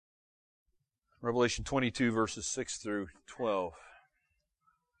Revelation 22, verses 6 through 12.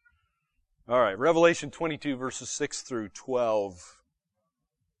 All right, Revelation 22, verses 6 through 12.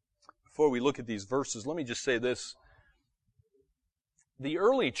 Before we look at these verses, let me just say this. The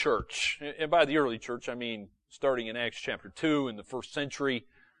early church, and by the early church, I mean starting in Acts chapter 2 in the first century,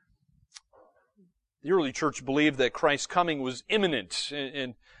 the early church believed that Christ's coming was imminent.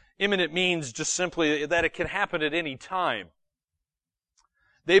 And imminent means just simply that it can happen at any time.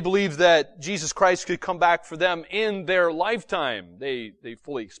 They believed that Jesus Christ could come back for them in their lifetime. They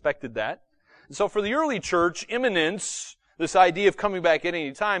fully expected that. And so for the early church, imminence, this idea of coming back at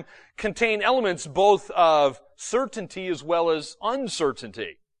any time, contained elements both of certainty as well as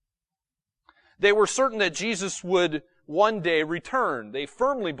uncertainty. They were certain that Jesus would one day return. They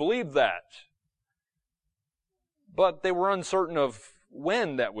firmly believed that. But they were uncertain of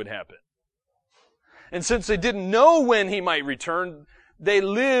when that would happen. And since they didn't know when He might return, they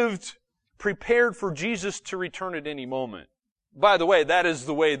lived prepared for Jesus to return at any moment. By the way, that is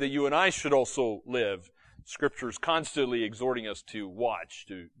the way that you and I should also live. Scripture is constantly exhorting us to watch,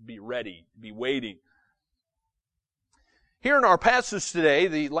 to be ready, be waiting. Here in our passage today,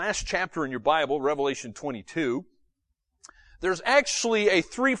 the last chapter in your Bible, Revelation 22, there's actually a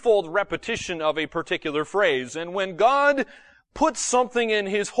threefold repetition of a particular phrase. And when God puts something in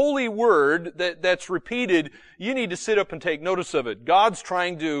His holy word that's repeated, you need to sit up and take notice of it. God's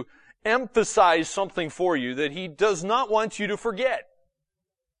trying to emphasize something for you that He does not want you to forget.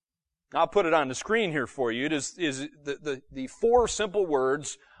 I'll put it on the screen here for you. It is the four simple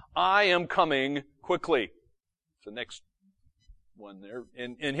words, I am coming quickly. It's the next one there.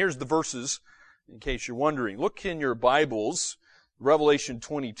 And here's the verses, in case you're wondering. Look in your Bibles, Revelation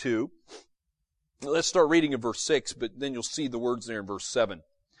 22. Let's start reading in verse 6, but then you'll see the words there in verse 7.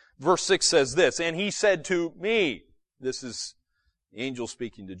 Verse 6 says this, and He said to me, this is the angel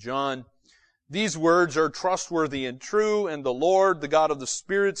speaking to John, these words are trustworthy and true, and the Lord, the God of the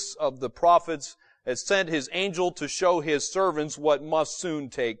spirits of the prophets, has sent His angel to show His servants what must soon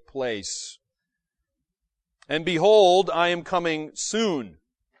take place. And behold, I am coming soon.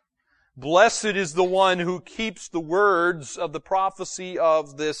 Blessed is the one who keeps the words of the prophecy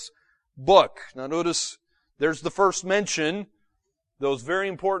of this book. Now notice, there's the first mention, those very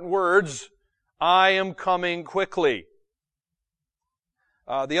important words, I am coming quickly.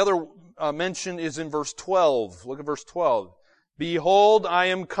 The other mention is in verse 12. Look at verse 12. Behold, I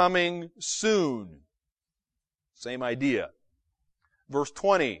am coming soon. Same idea. Verse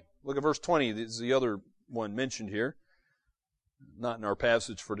 20. Look at verse 20. This is the other one mentioned here. Not in our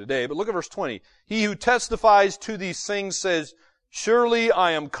passage for today, but look at verse 20. He who testifies to these things says, surely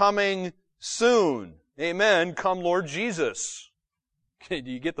I am coming soon. Amen. Come, Lord Jesus. Okay, do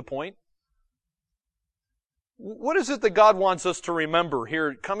you get the point? What is it that God wants us to remember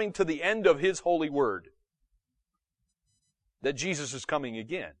here, coming to the end of His holy word? That Jesus is coming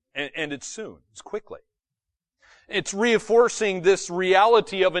again. And it's soon. It's quickly. It's reinforcing this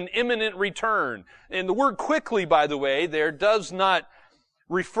reality of an imminent return. And the word quickly, by the way, there does not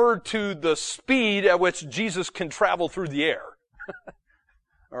refer to the speed at which Jesus can travel through the air.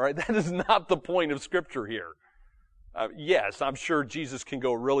 All right, that is not the point of Scripture here. Yes, I'm sure Jesus can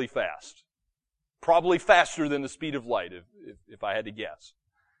go really fast. Probably faster than the speed of light, if I had to guess.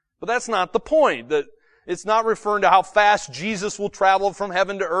 But that's not the point. That it's not referring to how fast Jesus will travel from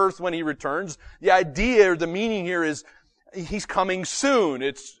heaven to earth when He returns. The idea or the meaning here is He's coming soon.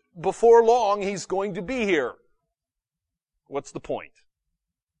 It's before long He's going to be here. What's the point?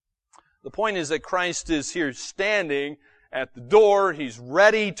 The point is that Christ is here standing at the door. He's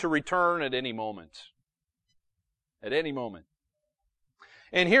ready to return at any moment. At any moment.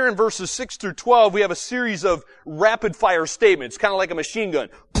 And here in verses 6 through 12, we have a series of rapid-fire statements, kind of like a machine gun.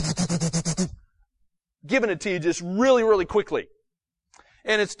 Giving it to you just really, really quickly.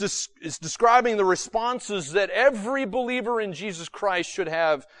 And it's describing the responses that every believer in Jesus Christ should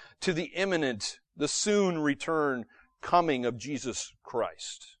have to the imminent, the soon return coming of Jesus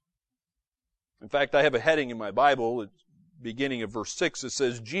Christ. In fact, I have a heading in my Bible, at the beginning of verse 6, that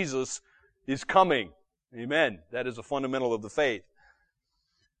says, Jesus is coming. Amen. That is a fundamental of the faith.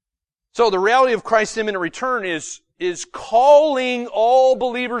 So the reality of Christ's imminent return is calling all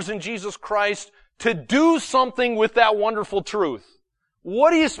believers in Jesus Christ to do something with that wonderful truth.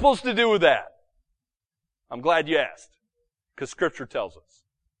 What are you supposed to do with that? I'm glad you asked, because Scripture tells us.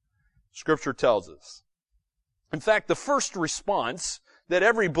 Scripture tells us. In fact, the first response that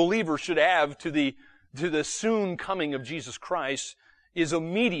every believer should have to the soon coming of Jesus Christ is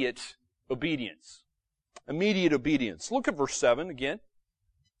immediate obedience. Immediate obedience. Look at verse 7 again.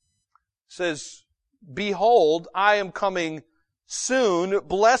 It says, behold, I am coming soon.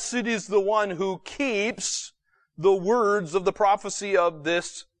 Blessed is the one who keeps the words of the prophecy of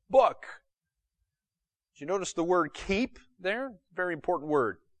this book. Did you notice the word keep there? Very important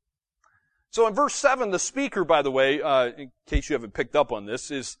word. So in verse 7, the speaker, by the way, in case you haven't picked up on this,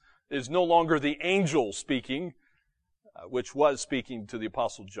 is no longer the angel speaking, which was speaking to the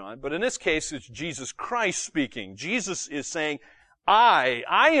Apostle John. But in this case, it's Jesus Christ speaking. Jesus is saying, I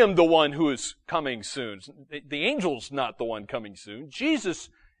am the one who is coming soon. The angel's not the one coming soon. Jesus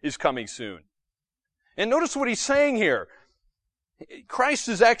is coming soon. And notice what he's saying here. Christ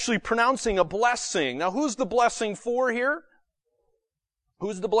is actually pronouncing a blessing. Now, who's the blessing for here?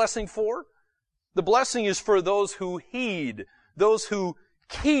 Who's the blessing for? The blessing is for those who heed, those who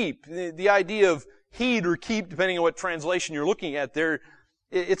keep. The idea of heed or keep, depending on what translation you're looking at there,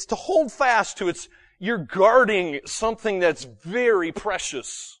 it's to hold fast to. You're guarding something that's very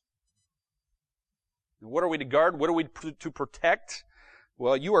precious. What are we to guard? What are we to protect?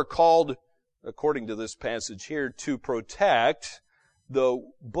 Well, you are called, according to this passage here, to protect the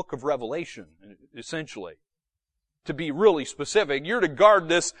book of Revelation, essentially. To be really specific, you're to guard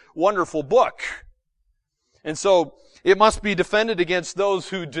this wonderful book. And so, it must be defended against those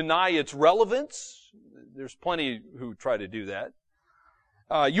who deny its relevance. There's plenty who try to do that.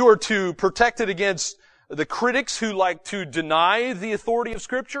 You are to protect it against the critics who like to deny the authority of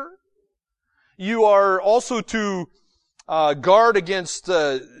Scripture. You are also to guard against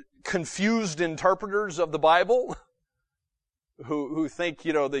confused interpreters of the Bible who think,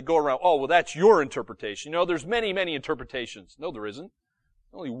 they go around, oh, well, that's your interpretation. There's many, many interpretations. No, there isn't.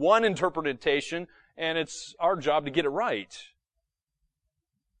 Only one interpretation, and it's our job to get it right.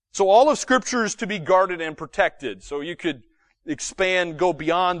 So all of Scripture is to be guarded and protected. So you could go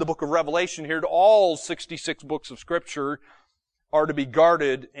beyond the book of Revelation here to all 66 books of Scripture are to be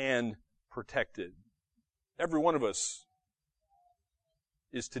guarded and protected. Every one of us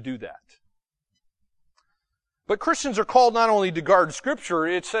is to do that. But Christians are called not only to guard Scripture,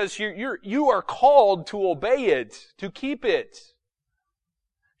 it says here, you are called to obey it, to keep it.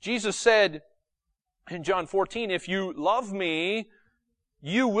 Jesus said in John 14, if you love me,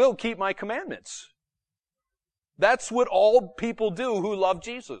 you will keep my commandments. That's what all people do who love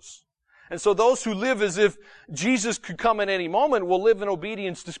Jesus. And so those who live as if Jesus could come at any moment will live in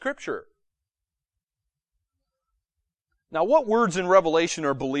obedience to Scripture. Now, what words in Revelation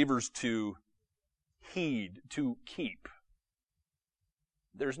are believers to heed, to keep?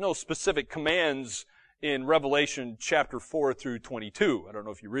 There's no specific commands in Revelation chapter 4 through 22. I don't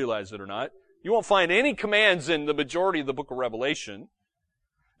know if you realize it or not. You won't find any commands in the majority of the book of Revelation.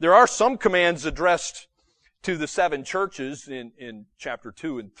 There are some commands addressed to the 7 churches in chapter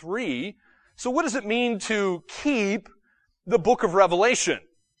 2 and 3. So what does it mean to keep the book of Revelation?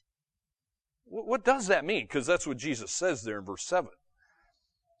 What does that mean? Because that's what Jesus says there in verse 7.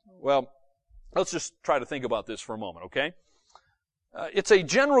 Well, let's just try to think about this for a moment, okay? It's a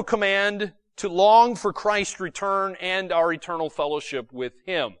general command to long for Christ's return and our eternal fellowship with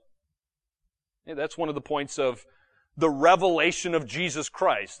Him. Yeah, that's one of the points of the revelation of Jesus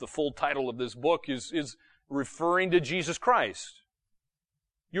Christ. The full title of this book is referring to Jesus Christ.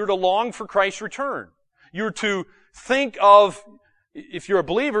 You're to long for Christ's return. You're to think of, if you're a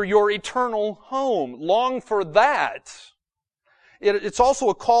believer, your eternal home. Long for that. It's also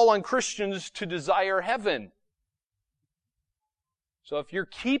a call on Christians to desire heaven. So if you're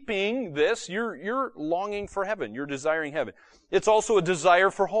keeping this, you're longing for heaven. You're desiring heaven. It's also a desire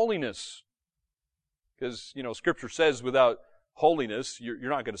for holiness. Because, Scripture says without holiness, you're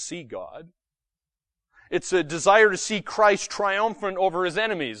not going to see God. It's a desire to see Christ triumphant over His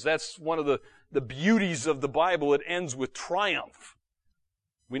enemies. That's one of the beauties of the Bible. It ends with triumph.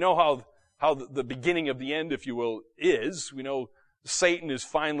 We know how the beginning of the end, if you will, is. We know Satan is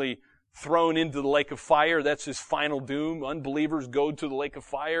finally thrown into the lake of fire. That's his final doom. Unbelievers go to the lake of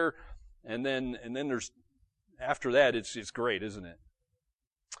fire. And then there's, after that, it's great, isn't it?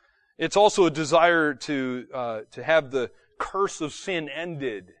 It's also a desire to have the curse of sin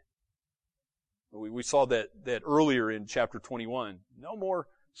ended. We saw that earlier in chapter 21. No more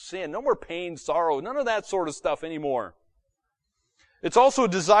sin, no more pain, sorrow, none of that sort of stuff anymore. It's also a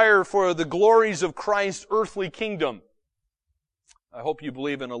desire for the glories of Christ's earthly kingdom. I hope you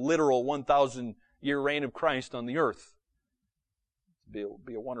believe in a literal 1,000-year reign of Christ on the earth. It'll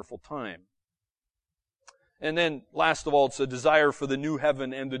be a wonderful time. And then, last of all, it's a desire for the new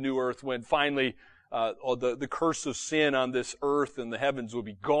heaven and the new earth when finally the curse of sin on this earth and the heavens will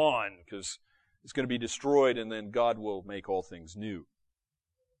be gone because it's going to be destroyed and then God will make all things new.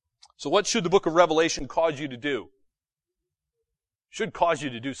 So what should the book of Revelation cause you to do? It should cause you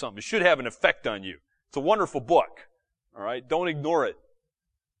to do something. It should have an effect on you. It's a wonderful book. All right? Don't ignore it.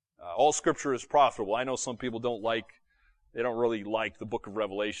 All Scripture is profitable. I know some people don't really like the book of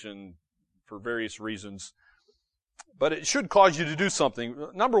Revelation for various reasons. But it should cause you to do something.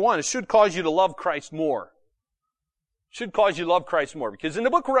 Number one, it should cause you to love Christ more. It should cause you to love Christ more. Because in the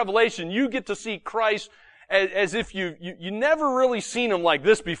book of Revelation, you get to see Christ as if you never really seen Him like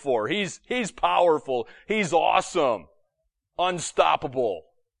this before. He's powerful. He's awesome. Unstoppable.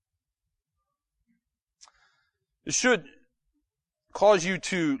 It should cause you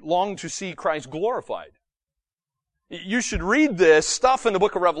to long to see Christ glorified. You should read this stuff in the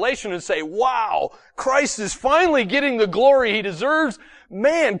book of Revelation and say, wow, Christ is finally getting the glory He deserves.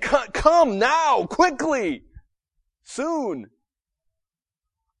 Man, come now, quickly, soon.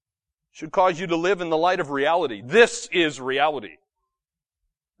 Should cause you to live in the light of reality. This is reality.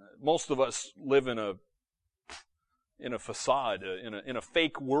 Most of us live in a facade, in a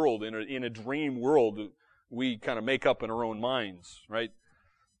fake world, in a dream world we kind of make up in our own minds, right?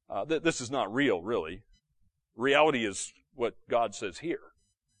 This is not real, really. Reality is what God says here.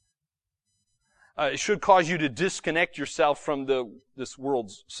 It should cause you to disconnect yourself from this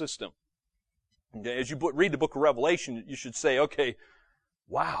world's system. Okay, as you read the book of Revelation, you should say, okay,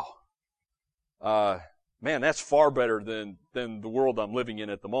 wow, man, that's far better than the world I'm living in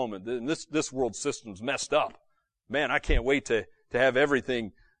at the moment. This world system's messed up. Man, I can't wait to have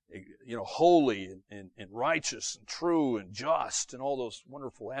everything, holy and righteous and true and just and all those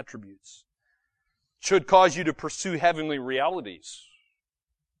wonderful attributes. Should cause you to pursue heavenly realities.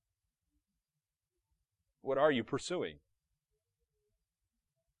 What are you pursuing?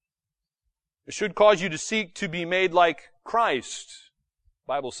 It should cause you to seek to be made like Christ.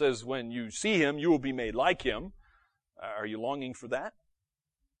 The Bible says when you see Him, you will be made like Him. Are you longing for that?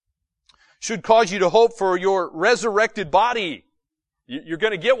 Should cause you to hope for your resurrected body. You're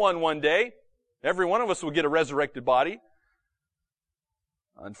going to get one day. Every one of us will get a resurrected body.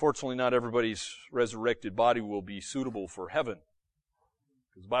 Unfortunately, not everybody's resurrected body will be suitable for heaven.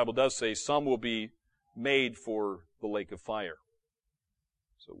 Because the Bible does say some will be made for the lake of fire.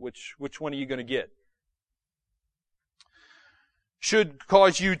 So which one are you going to get? Should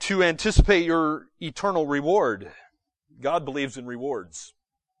cause you to anticipate your eternal reward. God believes in rewards.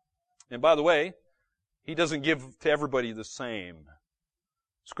 And by the way, He doesn't give to everybody the same.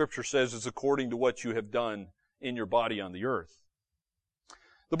 Scripture says it's according to what you have done in your body on the earth.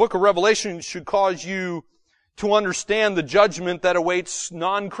 The book of Revelation should cause you to understand the judgment that awaits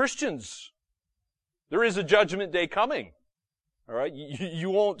non-Christians. There is a judgment day coming. All right? You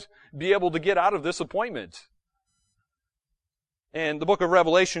won't be able to get out of this appointment. And the book of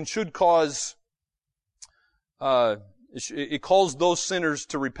Revelation should cause, it calls those sinners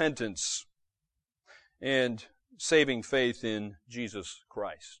to repentance and saving faith in Jesus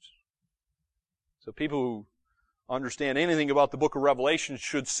Christ. So people who understand anything about the book of Revelation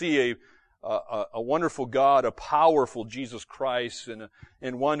should see a wonderful God, a powerful Jesus Christ,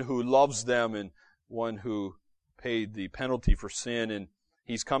 and one who loves them, and one who paid the penalty for sin, and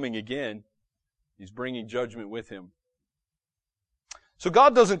He's coming again. He's bringing judgment with Him. So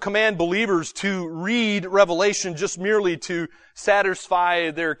God doesn't command believers to read Revelation just merely to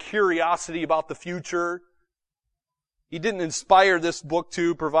satisfy their curiosity about the future. He didn't inspire this book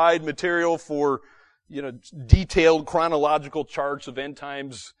to provide material for detailed chronological charts of end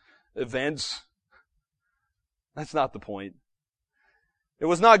times events. That's not the point. It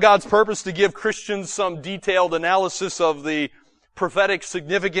was not God's purpose to give Christians some detailed analysis of the prophetic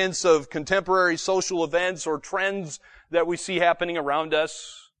significance of contemporary social events or trends that we see happening around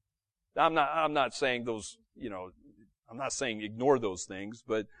us. I'm not saying those, I'm not saying ignore those things,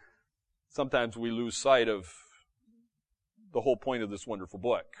 but sometimes we lose sight of the whole point of this wonderful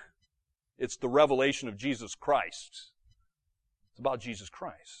book. It's the revelation of Jesus Christ. It's about Jesus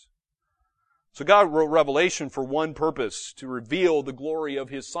Christ. So God wrote Revelation for one purpose, to reveal the glory of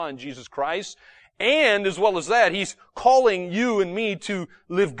His Son, Jesus Christ. And as well as that, He's calling you and me to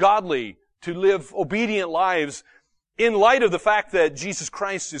live godly, to live obedient lives in light of the fact that Jesus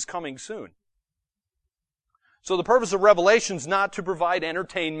Christ is coming soon. So the purpose of Revelation is not to provide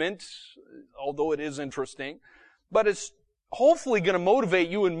entertainment, although it is interesting, but it's hopefully going to motivate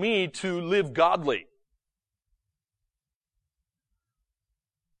you and me to live godly.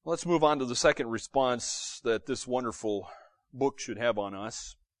 Let's move on to the second response that this wonderful book should have on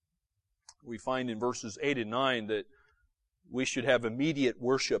us. We find in verses 8 and 9 that we should have immediate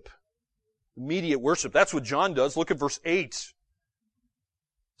worship. Immediate worship. That's what John does. Look at verse 8. It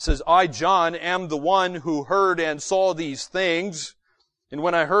says, I, John, am the one who heard and saw these things. And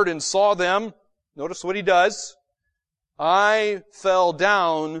when I heard and saw them, notice what he does. I fell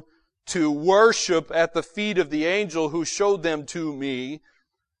down to worship at the feet of the angel who showed them to me.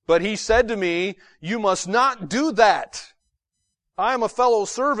 But he said to me, you must not do that. I am a fellow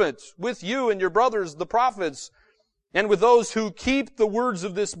servant with you and your brothers, the prophets, and with those who keep the words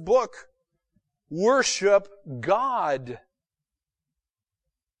of this book. Worship God.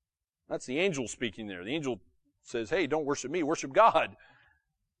 That's the angel speaking there. The angel says, hey, don't worship me, worship God.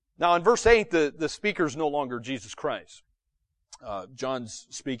 Now in verse 8, the speaker is no longer Jesus Christ. John's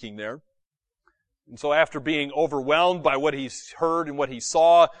speaking there. And so after being overwhelmed by what he's heard and what he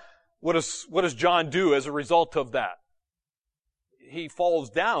saw, what does John do as a result of that? He falls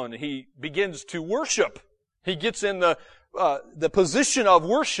down. He begins to worship. He gets in the position of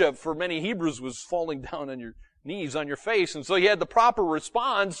worship. For many Hebrews was falling down on your knees, on your face. And so he had the proper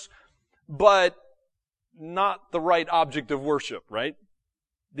response, but not the right object of worship, right?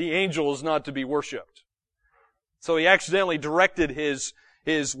 The angel is not to be worshipped. So he accidentally directed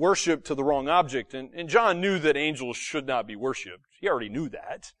his worship to the wrong object. And John knew that angels should not be worshipped. He already knew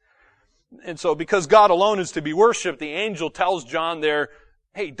that. And so because God alone is to be worshipped, the angel tells John there,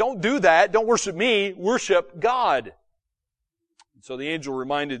 hey, don't do that. Don't worship me. Worship God. And so the angel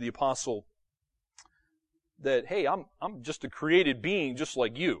reminded the apostle that, hey, I'm just a created being just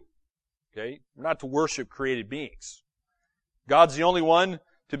like you. Okay? We're not to worship created beings. God's the only one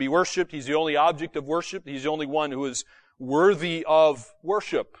to be worshipped. He's the only object of worship. He's the only one who is worthy of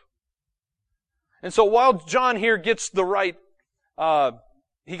worship. And so while John here gets the right,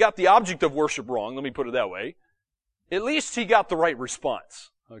 he got the object of worship wrong, let me put it that way, at least he got the right response.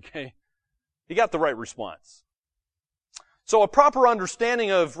 Okay? He got the right response. So a proper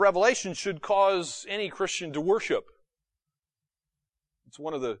understanding of Revelation should cause any Christian to worship. It's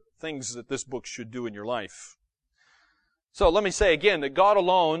one of the things that this book should do in your life. So let me say again that God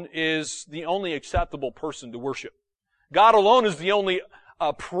alone is the only acceptable person to worship. God alone is the only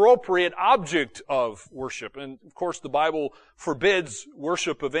appropriate object of worship. And of course the Bible forbids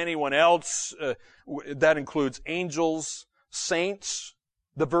worship of anyone else. That includes angels, saints,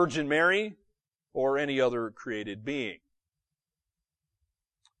 the Virgin Mary, or any other created being.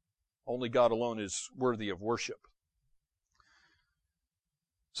 Only God alone is worthy of worship.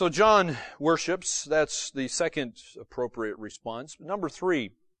 So John worships. That's the second appropriate response. Number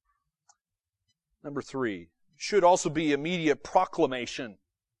three should also be immediate proclamation.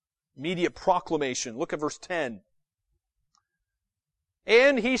 Immediate proclamation. Look at verse 10.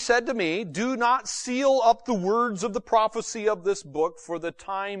 And he said to me, do not seal up the words of the prophecy of this book, for the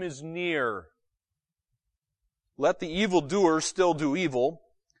time is near. Let the evildoer still do evil,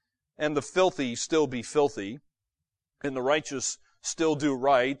 and the filthy still be filthy, and the righteous still do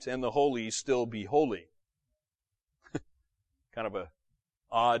right, and the holy still be holy. Kind of a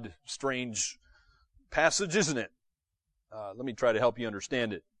odd, strange passage, isn't it? Let me try to help you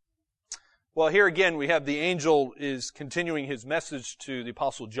understand it. Well, here again we have the angel is continuing his message to the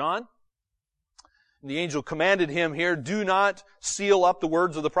Apostle John. And the angel commanded him here, do not seal up the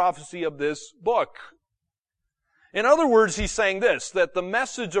words of the prophecy of this book. In other words, he's saying this, that the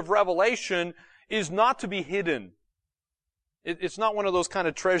message of Revelation is not to be hidden. It's not one of those kind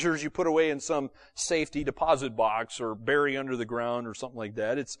of treasures you put away in some safety deposit box or bury under the ground or something like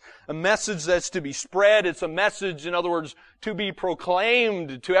that. It's a message that's to be spread. It's a message, in other words, to be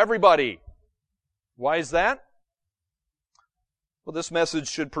proclaimed to everybody. Why is that? Well, this message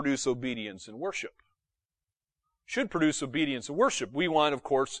should produce obedience and worship. Should produce obedience and worship. We want, of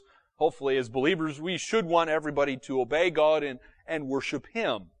course, hopefully as believers, we should want everybody to obey God and worship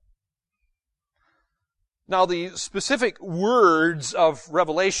Him. Now, the specific words of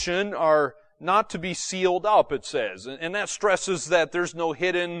Revelation are not to be sealed up, it says. And that stresses that there's no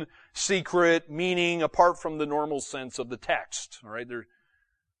hidden, secret meaning apart from the normal sense of the text. All right?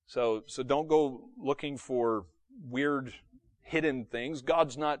 So don't go looking for weird, hidden things.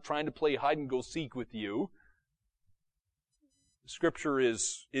 God's not trying to play hide and go seek with you. Scripture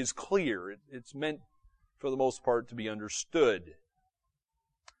is clear. It's meant, for the most part, to be understood.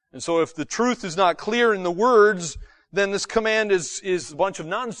 And so if the truth is not clear in the words, then this command is a bunch of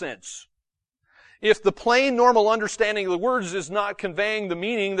nonsense. If the plain, normal understanding of the words is not conveying the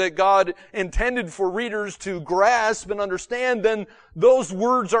meaning that God intended for readers to grasp and understand, then those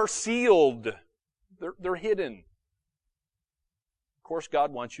words are sealed. They're hidden. Of course,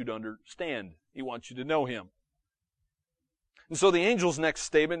 God wants you to understand. He wants you to know Him. And so the angel's next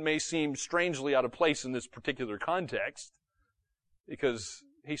statement may seem strangely out of place in this particular context, because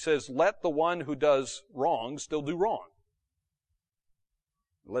he says, let the one who does wrong still do wrong.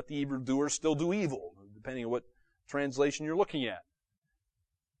 Let the evildoer still do evil, depending on what translation you're looking at.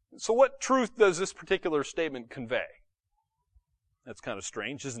 So what truth does this particular statement convey? That's kind of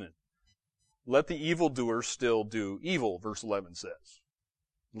strange, isn't it? let the evildoer still do evil, verse 11 says.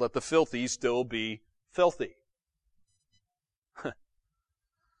 Let the filthy still be filthy.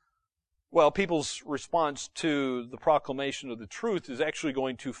 Well, people's response to the proclamation of the truth is actually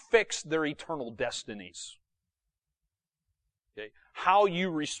going to fix their eternal destinies. Okay? How you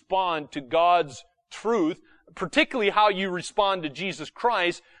respond to God's truth, particularly how you respond to Jesus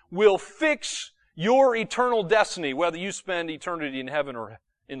Christ, will fix your eternal destiny, whether you spend eternity in heaven or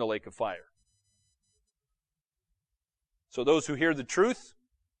in the lake of fire. So those who hear the truth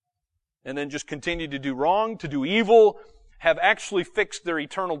and then just continue to do wrong, to do evil, have actually fixed their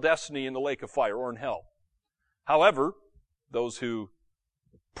eternal destiny in the lake of fire or in hell. However, those who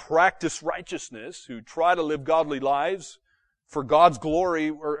practice righteousness, who try to live godly lives for God's glory,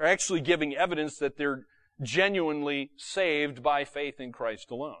 are actually giving evidence that they're genuinely saved by faith in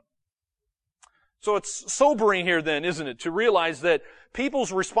Christ alone. So it's sobering here then, isn't it, to realize that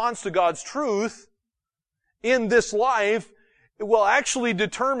people's response to God's truth in this life will actually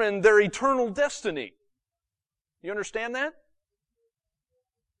determine their eternal destiny. You understand that?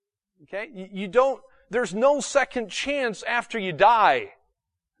 Okay? There's no second chance after you die.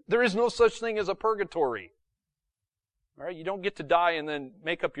 There is no such thing as a purgatory. All right? You don't get to die and then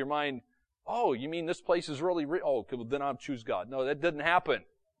make up your mind, oh, you mean this place is really real? Oh, well, then I'll choose God. No, that doesn't happen.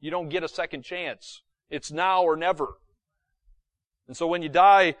 You don't get a second chance. It's now or never. And so when you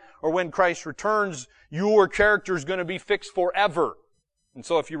die or when Christ returns, your character is going to be fixed forever. And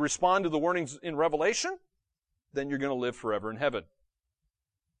so if you respond to the warnings in Revelation, then you're going to live forever in heaven.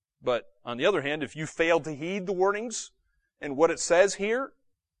 But on the other hand, if you fail to heed the warnings and what it says here,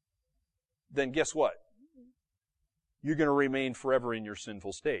 then guess what? You're going to remain forever in your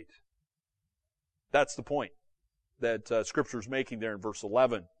sinful state. That's the point that Scripture is making there in verse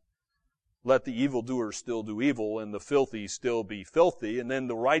 11. Let the evildoers still do evil and the filthy still be filthy, and then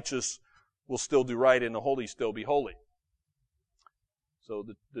the righteous will still do right and the holy still be holy. So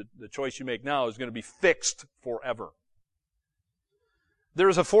the choice you make now is going to be fixed forever. There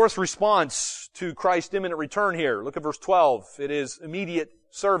is a fourth response to Christ's imminent return here. Look at verse 12. It is immediate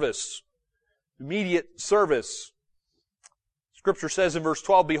service. Immediate service. Scripture says in verse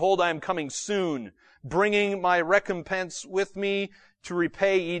 12, Behold, I am coming soon, bringing my recompense with me to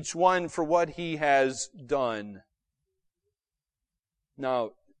repay each one for what he has done.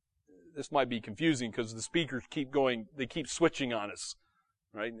 Now, this might be confusing because the speakers they keep switching on us,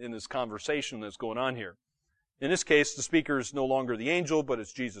 right, in this conversation that's going on here. In this case, the speaker is no longer the angel, but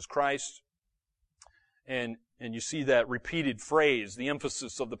it's Jesus Christ. And you see that repeated phrase, the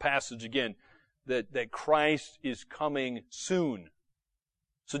emphasis of the passage again, that Christ is coming soon.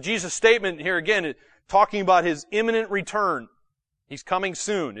 So Jesus' statement here again, talking about His imminent return. He's coming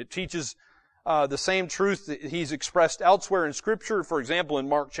soon. It teaches the same truth that He's expressed elsewhere in Scripture. For example, in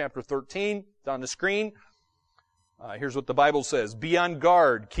Mark chapter 13, it's on the screen. Here's what the Bible says. Be on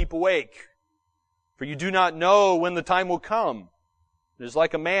guard, keep awake, for you do not know when the time will come. It is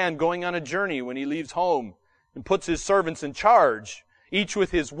like a man going on a journey when he leaves home and puts his servants in charge, each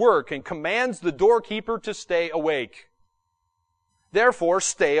with his work, and commands the doorkeeper to stay awake. Therefore,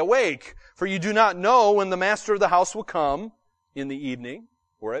 stay awake, for you do not know when the master of the house will come, in the evening,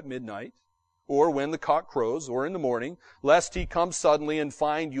 or at midnight, or when the cock crows, or in the morning, lest he come suddenly and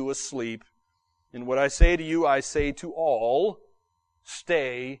find you asleep. And what I say to you, I say to all,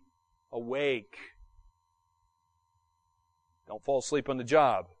 stay awake. Don't fall asleep on the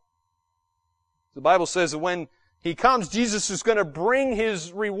job. The Bible says that when He comes, Jesus is going to bring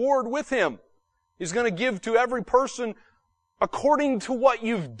His reward with Him. He's going to give to every person according to what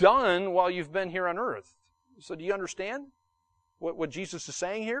you've done while you've been here on earth. So do you understand what Jesus is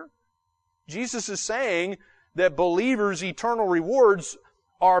saying here? Jesus is saying that believers' eternal rewards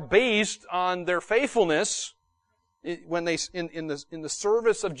are based on their faithfulness when they in the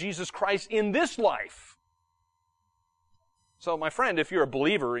service of Jesus Christ in this life. So, my friend, if you're a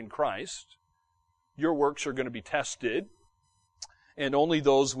believer in Christ, your works are going to be tested, and only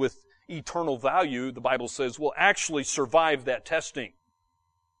those with eternal value, the Bible says, will actually survive that testing.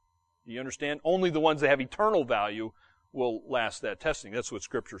 Do you understand? Only the ones that have eternal value will last that testing. That's what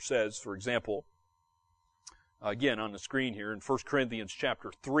Scripture says. For example, again on the screen here in 1 Corinthians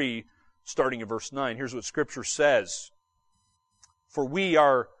chapter 3, starting at verse 9, here's what Scripture says. For we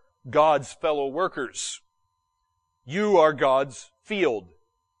are God's fellow workers. You are God's field,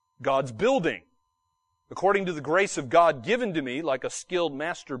 God's building. According to the grace of God given to me, like a skilled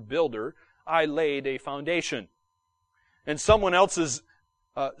master builder, I laid a foundation. And someone else is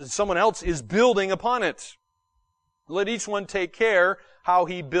building upon it. Let each one take care how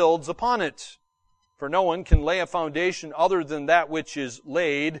he builds upon it. For no one can lay a foundation other than that which is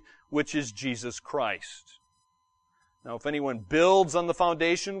laid, which is Jesus Christ. Now, if anyone builds on the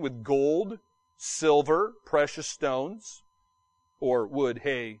foundation with gold, silver, precious stones, or wood,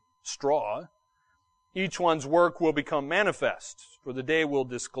 hay, straw, each one's work will become manifest, for the day will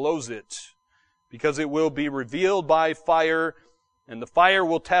disclose it, because it will be revealed by fire, and the fire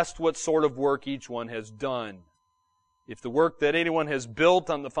will test what sort of work each one has done. If the work that anyone has built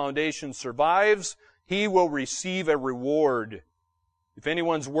on the foundation survives, he will receive a reward. If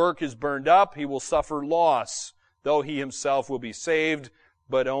anyone's work is burned up, he will suffer loss, though he himself will be saved,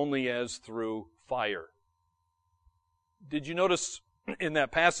 but only as through fire. Did you notice in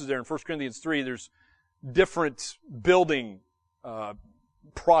that passage there in 1 Corinthians 3, there's different building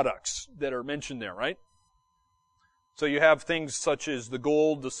products that are mentioned there, right? So you have things such as the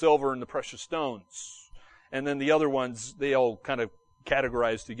gold, the silver, and the precious stones. And then the other ones, they all kind of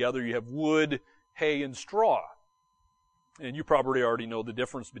categorize together. You have wood, hay, and straw. And you probably already know the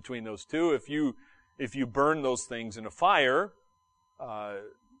difference between those two. If you burn those things in a fire,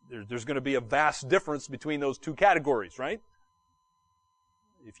 there's going to be a vast difference between those two categories, right?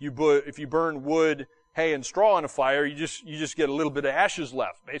 If you burn wood, hay, and straw in a fire, you just get a little bit of ashes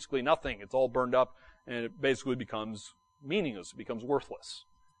left. Basically nothing. It's all burned up, and it basically becomes meaningless. It becomes worthless.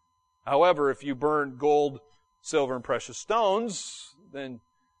 However, if you burn gold, silver, and precious stones, then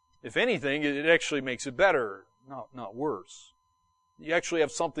if anything, it actually makes it better, not worse. You actually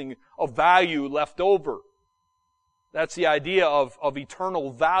have something of value left over. That's the idea of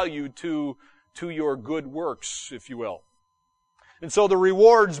eternal value to your good works, if you will. And so the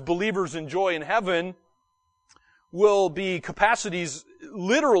rewards believers enjoy in heaven will be capacities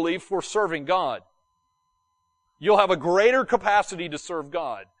literally for serving God. You'll have a greater capacity to serve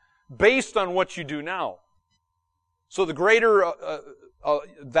God based on what you do now. So the greater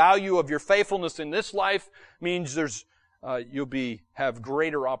value of your faithfulness in this life means you'll have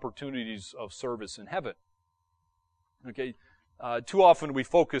greater opportunities of service in heaven. Okay, too often we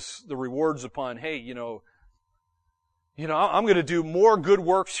focus the rewards upon, hey, I'm going to do more good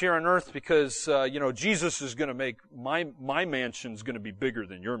works here on earth because Jesus is going to make my mansion's going to be bigger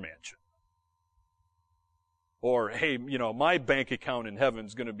than your mansion. Or, hey, my bank account in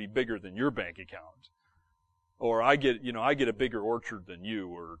heaven's going to be bigger than your bank account. Or I get a bigger orchard than you,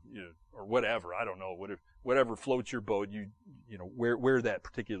 or whatever. I don't know. Whatever floats your boat, wear that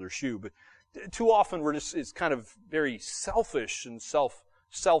particular shoe. But too often it's kind of very selfish and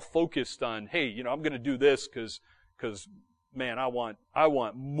self-focused on, hey, I'm going to do this because man, I want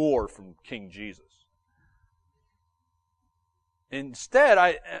more from King Jesus.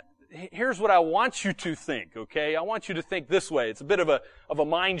 Instead, here's what I want you to think, okay? I want you to think this way. It's a bit of a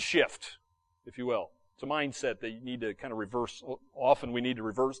mind shift, if you will. It's a mindset that you need to kind of reverse. Often we need to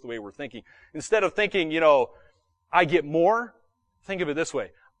reverse the way we're thinking. Instead of thinking, I get more, think of it this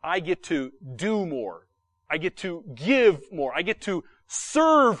way. I get to do more. I get to give more. I get to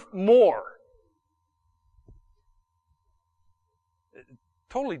serve more.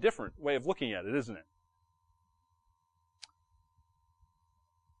 Totally different way of looking at it, isn't it?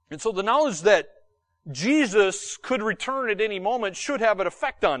 And so the knowledge that Jesus could return at any moment should have an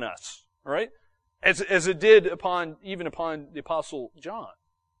effect on us, all right? As it did even upon the Apostle John,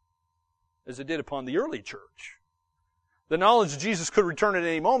 as it did upon the early church. The knowledge that Jesus could return at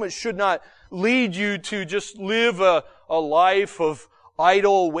any moment should not lead you to just live a life of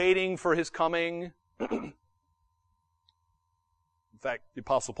idle waiting for His coming. In fact, the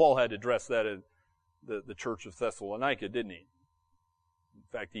Apostle Paul had to address that at the church of Thessalonica, didn't he? In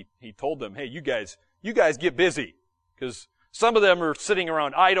fact, he told them, hey, you guys get busy. Because some of them are sitting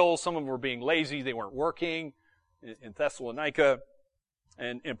around idle, some of them were being lazy, they weren't working in Thessalonica.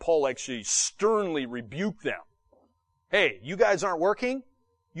 And Paul actually sternly rebuked them. Hey, you guys aren't working?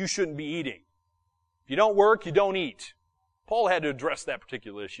 You shouldn't be eating. If you don't work, you don't eat. Paul had to address that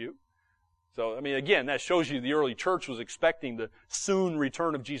particular issue. So, again, that shows you the early church was expecting the soon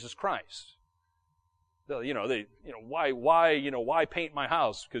return of Jesus Christ. Why paint my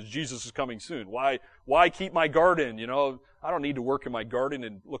house? Because Jesus is coming soon. Why keep my garden? I don't need to work in my garden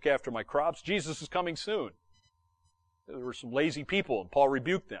and look after my crops. Jesus is coming soon. There were some lazy people, and Paul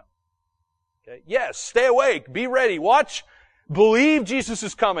rebuked them. Okay? Yes, stay awake, be ready, watch, believe Jesus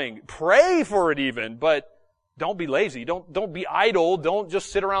is coming, pray for it even, but don't be lazy. Don't be idle. Don't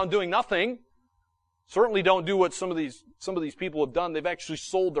just sit around doing nothing. Certainly don't do what some of these people have done. They've actually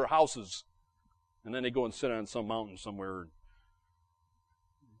sold their houses. And then they go and sit on some mountain somewhere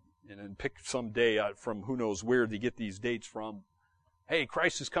and then pick some day out from who knows where they get these dates from. Hey,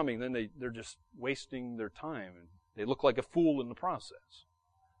 Christ is coming. Then they're just wasting their time. And they look like a fool in the process.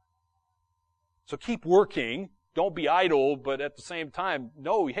 So keep working don't be idle, but at the same time,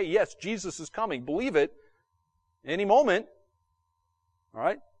 no, hey, yes, Jesus is coming. Believe it any moment. All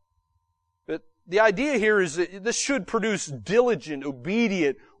right? But the idea here is that this should produce diligent,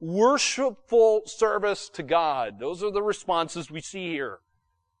 obedient, worshipful service to God. Those are the responses we see here.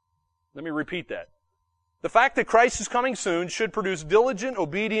 Let me repeat that. The fact that Christ is coming soon should produce diligent,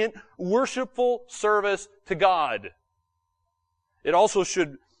 obedient, worshipful service to God. It also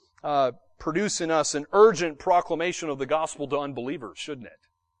should produce in us an urgent proclamation of the gospel to unbelievers, shouldn't it?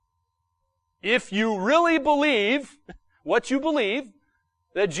 If you really believe what you believe,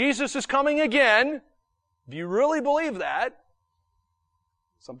 that Jesus is coming again, if you really believe that,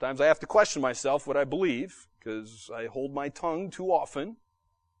 sometimes I have to question myself what I believe, because I hold my tongue too often.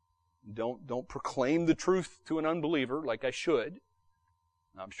 Don't proclaim the truth to an unbeliever like I should.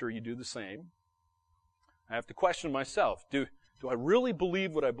 I'm sure you do the same. I have to question myself. Do I really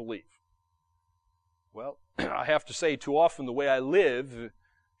believe what I believe? Well, I have to say too often the way I live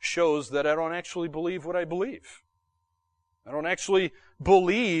shows that I don't actually believe what I believe. I don't actually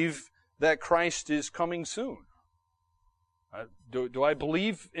believe that Christ is coming soon. Do I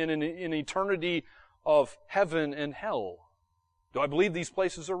believe in an eternity of heaven and hell? Do I believe these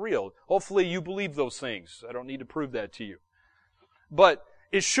places are real? Hopefully you believe those things. I don't need to prove that to you. But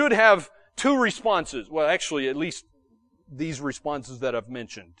it should have two responses. Well, actually, at least these responses that I've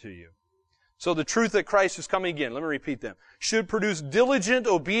mentioned to you. So the truth that Christ is coming again, let me repeat them, should produce diligent,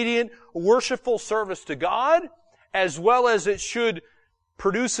 obedient, worshipful service to God, as well as it should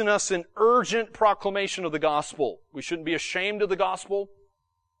produce in us an urgent proclamation of the gospel. We shouldn't be ashamed of the gospel.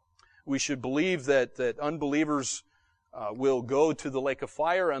 We should believe that unbelievers will go to the lake of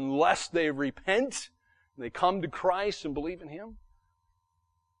fire unless they repent and they come to Christ and believe in Him.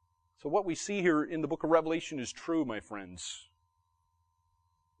 So what we see here in the book of Revelation is true, my friends.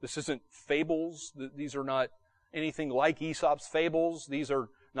 This isn't fables. These are not anything like Aesop's fables. These are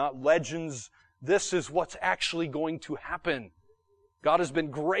not legends. This is what's actually going to happen. God has been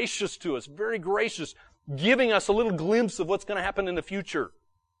gracious to us, very gracious, giving us a little glimpse of what's going to happen in the future.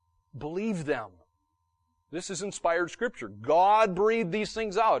 Believe them. This is inspired Scripture. God breathed these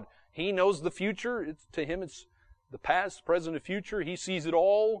things out. He knows the future. To Him, it's the past, present, and future. He sees it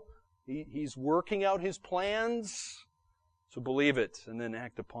all. He's working out His plans. So believe it and then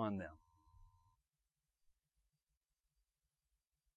act upon them.